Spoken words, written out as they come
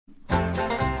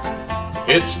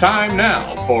It's time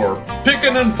now for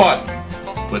Pickin and Puttin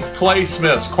with Clay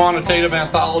Smith's quantitative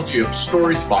anthology of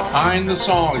stories behind the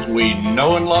songs we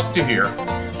know and love to hear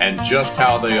and just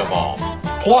how they evolved.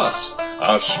 Plus,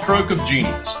 a stroke of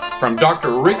genius from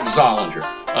Dr. Rick Zollinger,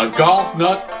 a golf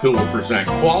nut who will present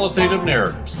qualitative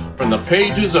narratives from the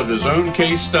pages of his own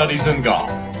case studies in golf.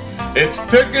 It's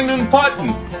Pickin and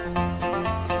Puttin.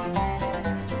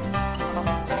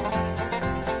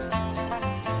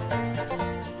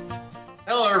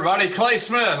 Hello, everybody. Clay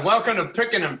Smith. Welcome to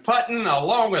Pickin and Puttin,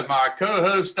 along with my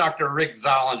co-host, Dr. Rick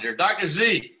Zollinger. Dr.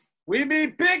 Z. We be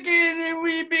picking and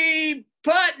we be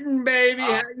putting, baby.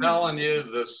 I'm telling you,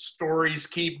 the stories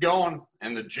keep going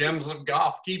and the gems of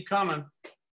golf keep coming.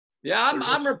 Yeah,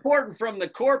 I'm reporting from the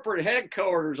corporate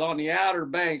headquarters on the Outer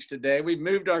Banks today. We've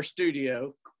moved our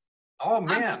studio. Oh,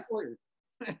 man.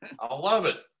 I love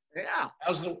it. Yeah.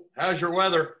 How's your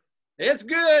weather? It's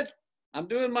good. I'm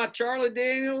doing my Charlie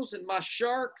Daniels and my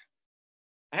shark.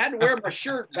 I had to wear my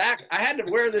shirt back. I had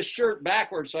to wear this shirt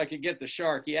backwards so I could get the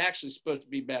shark. He actually supposed to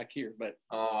be back here, but.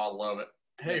 Oh, I love it.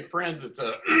 Hey, friends, it's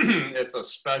a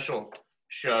special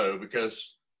show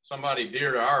because somebody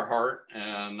dear to our heart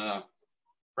and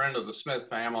friend of the Smith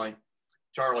family,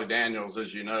 Charlie Daniels,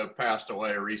 as you know, passed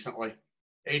away recently,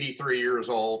 83 years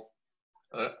old,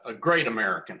 a great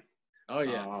American. Oh,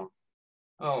 yeah.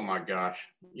 Oh, my gosh.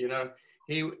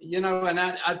 And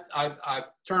I've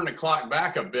turned the clock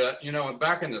back a bit,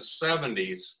 back in the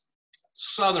 70s,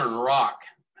 Southern rock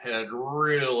had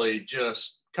really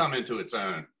just come into its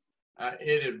own.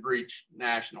 It had reached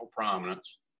national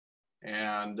prominence.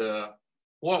 And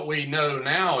what we know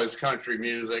now as country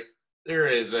music, there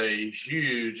is a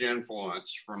huge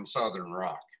influence from Southern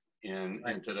rock in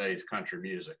today's country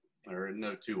music. There are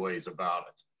no two ways about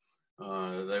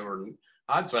it. They were,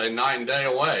 I'd say, night and day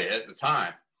away at the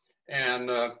time. And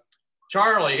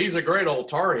Charlie, he's a great old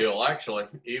Tar Heel, actually,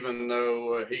 even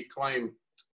though he claimed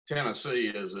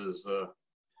Tennessee as his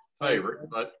favorite.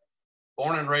 But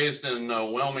born and raised in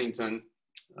Wilmington,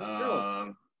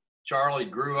 Charlie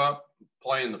grew up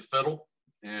playing the fiddle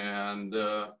and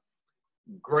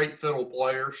great fiddle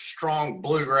player, strong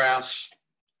bluegrass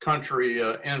country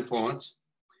influence.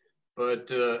 But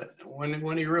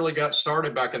when he really got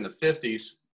started back in the 50s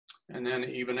and then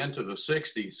even into the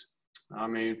 60s, I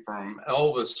mean, from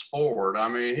Elvis forward, I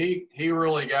mean, he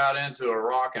really got into a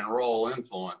rock and roll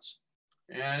influence.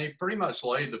 And he pretty much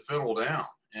laid the fiddle down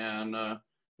and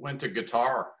went to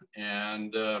guitar.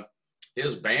 And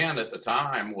his band at the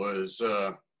time was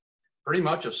pretty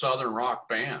much a Southern rock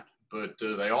band. But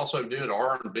they also did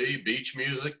R&B, beach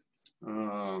music,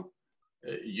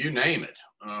 you name it.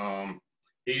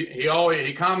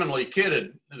 He commonly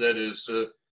kidded that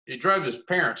he drove his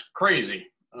parents crazy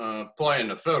playing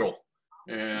the fiddle.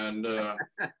 And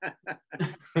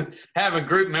having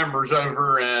group members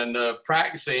over and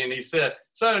practicing, he said,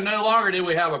 so no longer did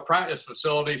we have a practice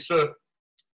facility, so the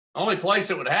only place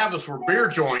it would have us were beer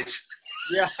joints.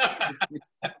 Yeah.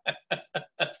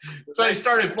 So he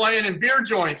started playing in beer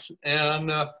joints,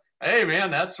 and hey, man,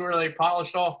 that's where they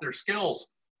polished off their skills.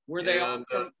 Were they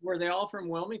all from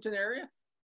Wilmington area?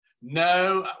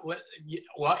 No,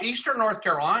 well, Eastern North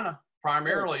Carolina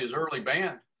primarily his early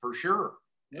band for sure.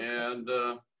 And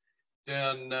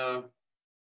then,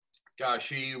 gosh,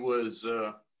 he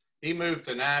moved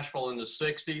to Nashville in the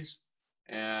 60s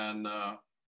and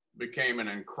became an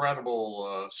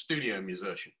incredible studio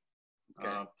musician,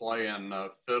 playing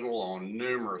fiddle on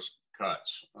numerous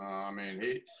cuts. I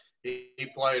mean, he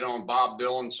played on Bob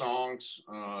Dylan songs,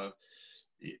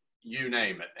 you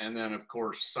name it. And then, of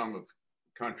course, some of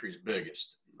country's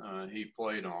biggest he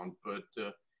played on, but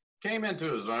came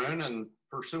into his own and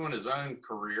pursuing his own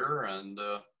career and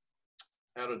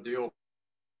had a deal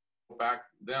back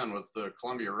then with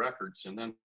Columbia Records. And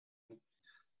then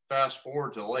fast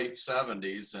forward to late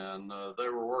 70s, and they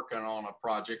were working on a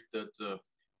project that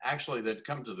actually they'd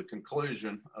come to the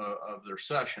conclusion of their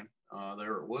session. They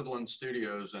were at Woodland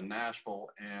Studios in Nashville,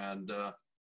 and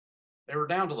they were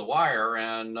down to the wire,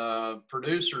 and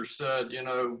producers said,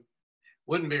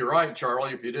 wouldn't be right,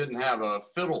 Charlie, if you didn't have a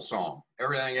fiddle song.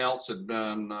 Everything else had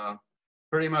been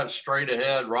pretty much straight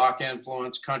ahead, rock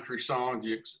influence, country songs,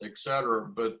 etc.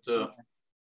 But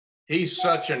he's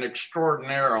such an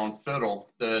extraordinaire on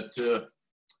fiddle that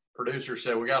producers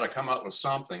said, we got to come up with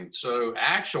something. So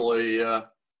actually,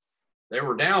 they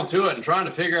were down to it and trying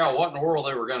to figure out what in the world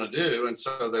they were going to do. And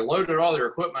so they loaded all their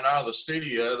equipment out of the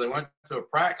studio. They went to a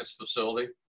practice facility,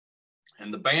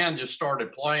 and the band just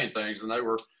started playing things, and they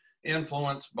were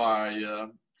influenced by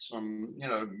some,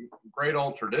 great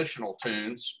old traditional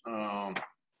tunes.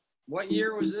 What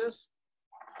year was this?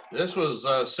 This was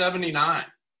 79.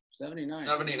 79.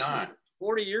 79.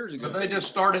 40 years ago. But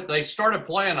they started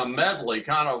playing a medley,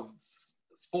 kind of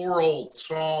 4 old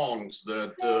songs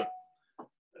that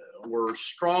were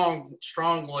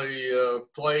strongly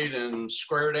played in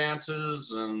square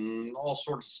dances and all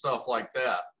sorts of stuff like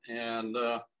that. And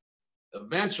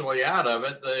eventually out of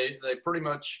it, they pretty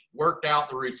much worked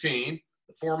out the routine,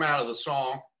 the format of the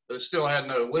song, but it still had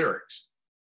no lyrics.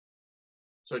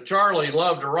 So Charlie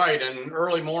loved to write in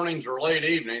early mornings or late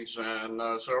evenings. And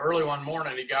so early one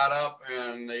morning he got up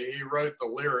and he wrote the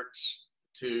lyrics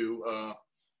to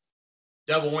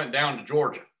Devil Went Down to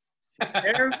Georgia.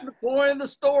 There's the point of the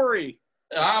story.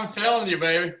 I'm telling you,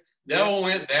 baby, Devil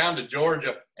Went Down to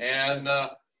Georgia. And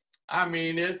I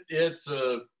mean, it's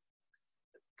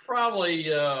probably,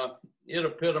 it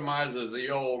epitomizes the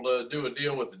old do a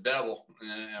deal with the devil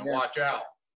and watch out.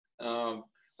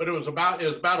 But it was about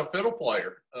a fiddle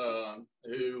player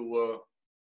who,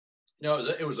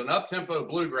 it was an up-tempo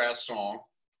bluegrass song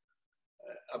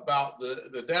about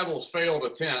the devil's failed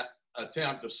attempt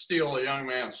to steal a young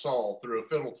man's soul through a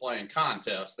fiddle playing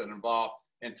contest that involved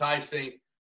enticing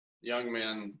young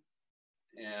men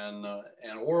and a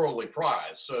worldly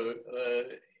prize. So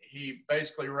he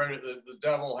basically wrote it that the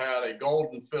devil had a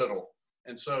golden fiddle.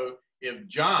 And so if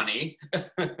Johnny,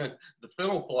 the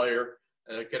fiddle player,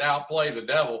 could outplay the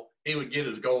devil, he would get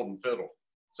his golden fiddle.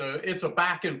 So it's a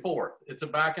back and forth.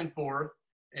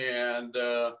 And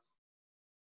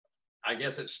I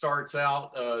guess it starts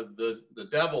out, the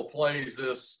devil plays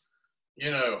this,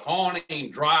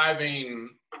 haunting,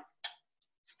 driving,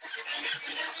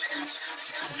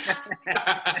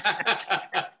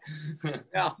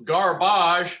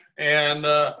 garbage. And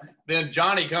then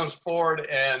Johnny comes forward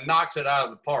and knocks it out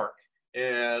of the park.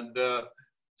 And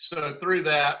so through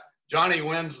that, Johnny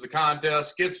wins the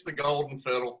contest, gets the golden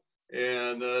fiddle,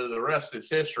 and the rest is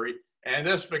history. And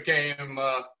this became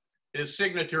his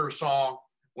signature song,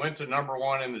 went to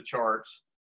 #1 in the charts.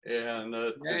 And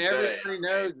today, everybody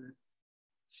knows it.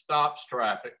 Stops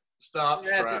traffic.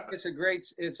 It's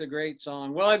a great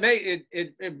song. Well,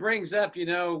 it brings up,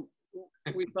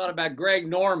 we thought about Greg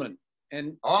Norman.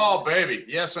 And oh, baby.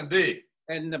 Yes, indeed.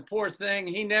 And the poor thing,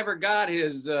 he never got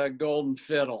his golden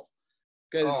fiddle.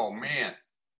 Oh, man.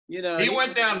 He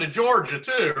went down to Georgia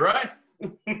too, right?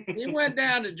 He went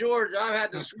down to Georgia. I had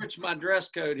to switch my dress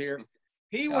code here.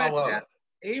 He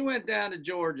went down to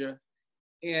Georgia,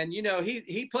 and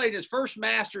he played his first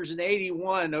Masters in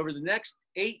 '81. Over the next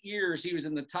 8 years, he was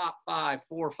in the top 5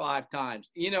 4 or 5 times.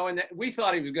 And we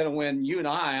thought he was going to win. You and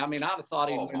I mean, I'd have thought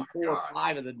he'd win 4 or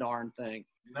 5 of the darn thing.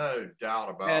 No doubt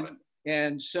about it.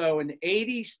 And so in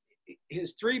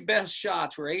his 3 best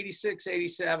shots were 86,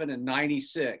 87, and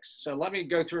 96. So let me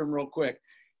go through them real quick.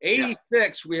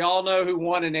 86, we all know who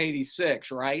won in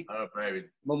 86, right? Oh, baby.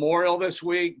 Memorial this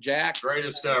week, Jack.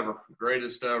 Greatest ever.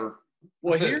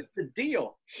 Well, here's the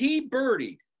deal. He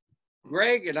birdied,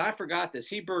 Greg, and I forgot this,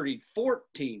 he birdied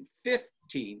 14,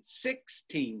 15,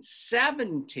 16,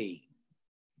 17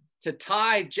 to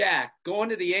tie Jack, going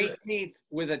to the 18th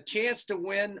with a chance to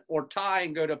win or tie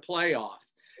and go to playoff.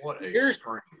 What a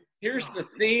Here's the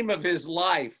theme of his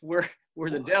life where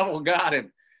the devil got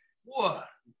him. What?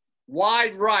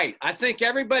 Wide right. I think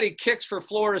everybody kicks for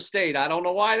Florida State. I don't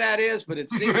know why that is, but it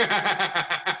seems.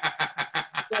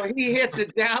 So he hits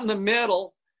it down the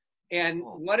middle, and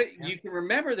you can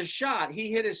remember the shot. He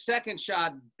hit his second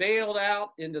shot, bailed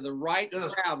out into the right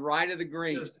crowd, right of the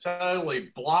green. Just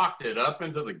totally blocked it up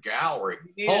into the gallery,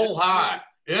 hole high.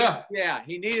 Yeah. Yeah,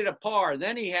 he needed a par.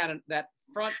 Then he had that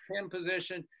front pin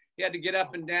position. He had to get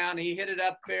up and down. He hit it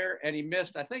up there, and he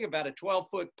missed, I think, about a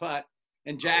 12-foot putt,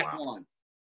 and Jack won.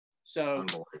 So,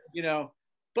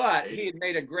 but he had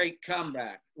made a great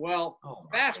comeback. Well,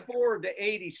 fast forward to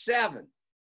 87.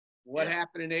 What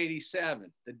happened in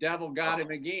 87? The devil got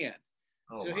him again.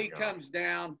 So he comes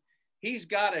down. He's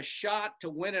got a shot to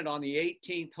win it on the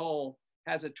 18th hole,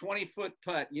 has a 20-foot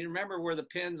putt. You remember where the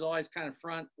pin's always kind of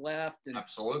front left? And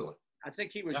absolutely. I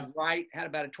think he was right, had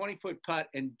about a 20-foot putt,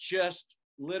 and just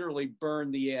literally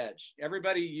burned the edge.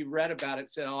 Everybody you read about it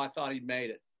said, I thought he'd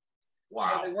made it.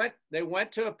 Wow. So they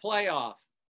went to a playoff.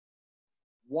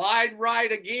 Wide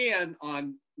right again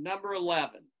on number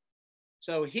 11.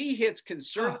 So he hits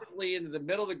conservatively into the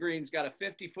middle of the green. He's got a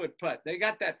 50-foot putt. They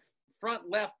got that front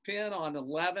left pin on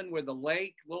 11 with the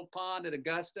lake, little pond at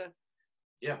Augusta.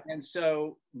 Yeah. And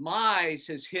so Mize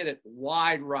has hit it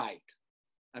wide right.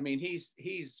 I mean, he's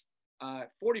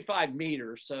 45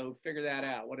 meters, so figure that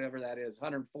out, whatever that is,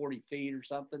 140 feet or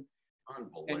something.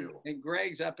 Unbelievable. And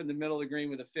Greg's up in the middle of the green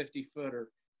with a 50-footer.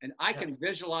 And I can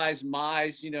visualize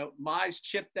Mize, Mize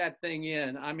chipped that thing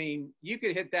in. I mean, you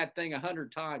could hit that thing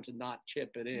 100 times and not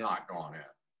chip it in. Not going in.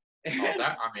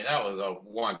 That was a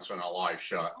once in a life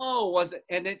shot. Oh, was it?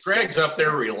 And it's Greg's up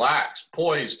there relaxed,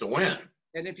 poised to win.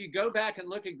 And if you go back and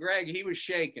look at Greg, he was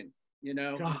shaking.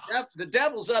 The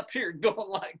devil's up here going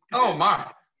like that. Oh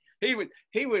my. He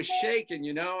was shaking,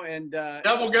 and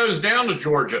devil goes down to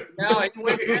Georgia. No, he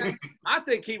went down. I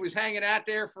think he was hanging out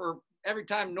there for every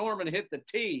time Norman hit the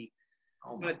tee.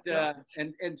 Oh my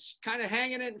and kind of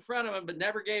hanging it in front of him, but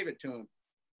never gave it to him.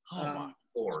 Oh my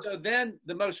Lord. So then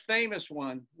the most famous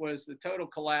one was the total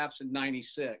collapse in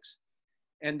 '96.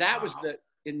 And that was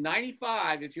in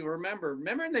 '95, if you remember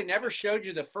they never showed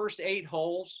you the first 8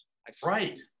 holes?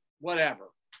 Right. Whatever.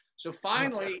 So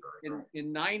finally,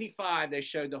 in '95, they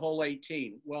showed the whole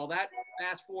 18. Well, that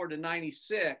fast forward to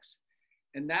 '96,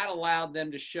 and that allowed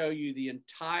them to show you the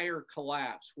entire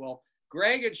collapse. Well,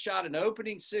 Greg had shot an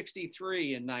opening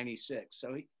 63 in '96,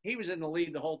 so he was in the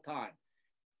lead the whole time.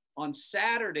 On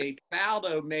Saturday,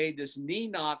 Faldo made this knee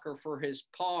knocker for his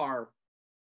par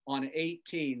on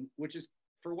 18, which is,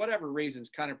 for whatever reasons,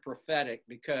 kind of prophetic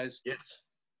because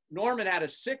Norman had a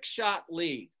 6-shot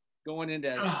lead going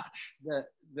into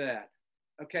that.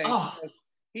 Okay. Oh. So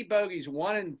he bogeys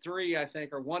 1 and 3, I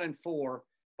think, or 1 and 4.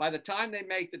 By the time they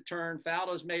make the turn,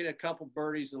 Faldo's made a couple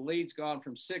birdies. The lead's gone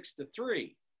from 6 to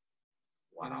 3.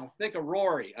 Wow. Think of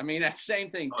Rory. I mean, that same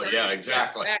thing. Oh, yeah,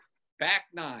 exactly. Back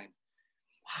 9.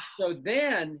 So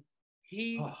then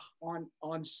he,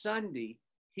 on Sunday,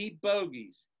 he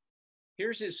bogeys.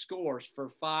 Here's his scores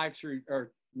for 9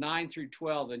 through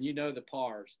 12, and the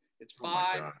pars. It's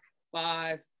 5,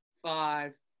 5,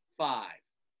 5, 5.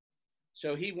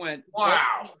 So he went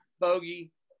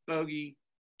bogey,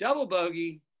 double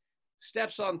bogey,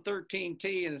 steps on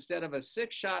 13T, and instead of a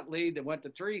 6-shot lead that went to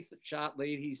 3-shot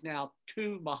lead, he's now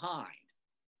 2 behind.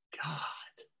 God.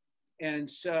 And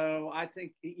so I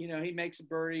think, he makes a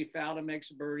birdie, Faldo makes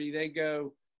a birdie. They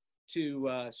go to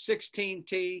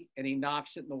 16T, and he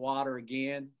knocks it in the water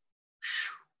again,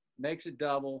 makes a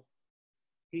double.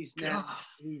 He's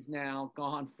now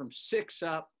gone from 6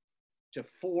 up to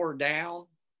 4 down.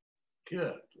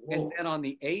 Good. And then on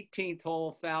the 18th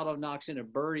hole, Faldo knocks in a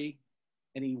birdie,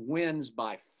 and he wins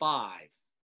by 5.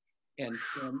 And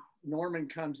Norman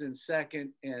comes in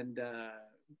second, and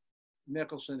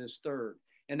Mickelson is third.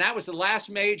 And that was the last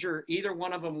major either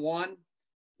one of them won.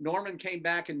 Norman came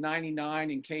back in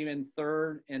 '99 and came in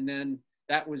third, and then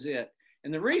that was it.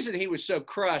 And the reason he was so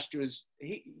crushed was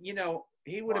he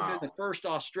would have been the first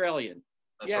Australian.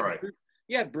 That's right.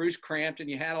 You had Bruce Crampton,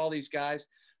 you had all these guys,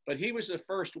 but he was the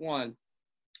first one.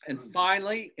 And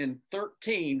finally, in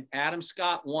 13, Adam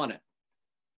Scott won it.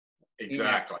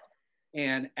 Exactly.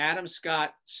 And Adam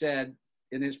Scott said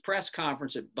in his press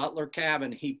conference at Butler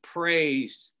Cabin, he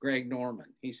praised Greg Norman.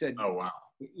 He said, "Oh wow,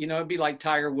 it'd be like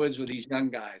Tiger Woods with these young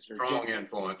guys." Strong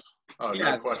influence. Oh,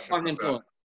 yeah, no question. Strong influence.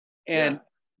 And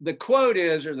the quote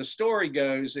is, or the story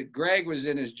goes, that Greg was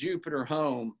in his Jupiter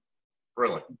home.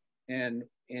 Really? And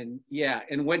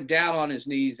went down on his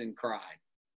knees and cried.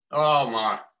 Oh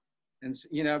my. And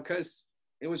because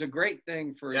it was a great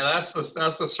thing for. Yeah, that's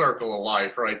the circle of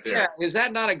life right there. Yeah, is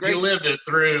that not a great? He lived it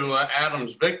through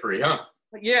Adam's victory, huh?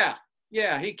 Yeah,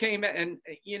 he came in,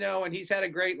 and he's had a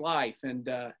great life, and.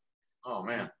 Oh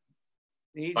man.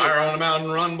 Fire on the mountain,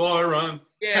 run, boy, run.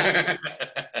 Yeah.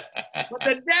 But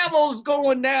the devil's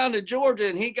going down to Georgia,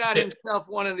 and he got himself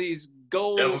one of these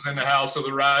gold. Devil's in the house of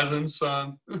the rising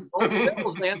sun.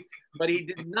 Devil's man, but he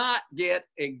did not get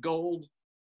a gold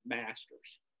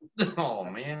Masters. Oh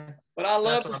man! But I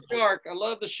love the shark. I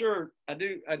love the shirt. I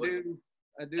do.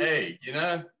 Hey,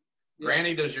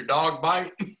 Granny, does your dog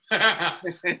bite?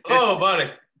 Oh, buddy,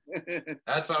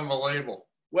 that's unbelievable.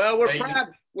 Well,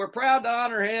 we're proud to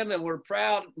honor him, and we're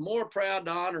more proud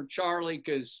to honor Charlie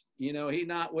because he's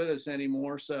not with us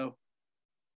anymore. So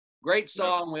great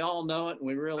song, we all know it, and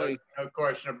we really no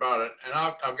question about it. And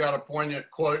I've got a poignant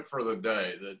quote for the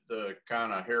day that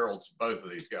kind of heralds both of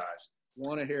these guys.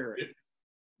 Want to hear it?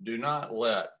 Do not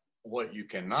let what you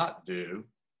cannot do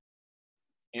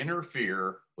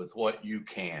interfere with what you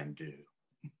can do.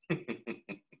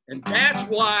 And that's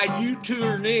why you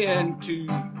tune in to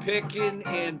Pickin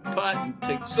and Puttin.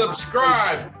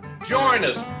 Subscribe. Join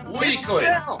us weekly.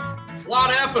 A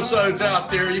lot of episodes out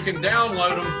there. You can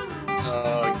download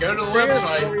them. Go to the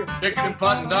website,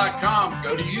 pickinandputtin.com.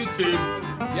 Go to YouTube.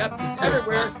 Yep,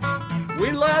 everywhere.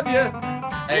 We love you.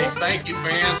 Hey, thank you,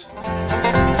 fans.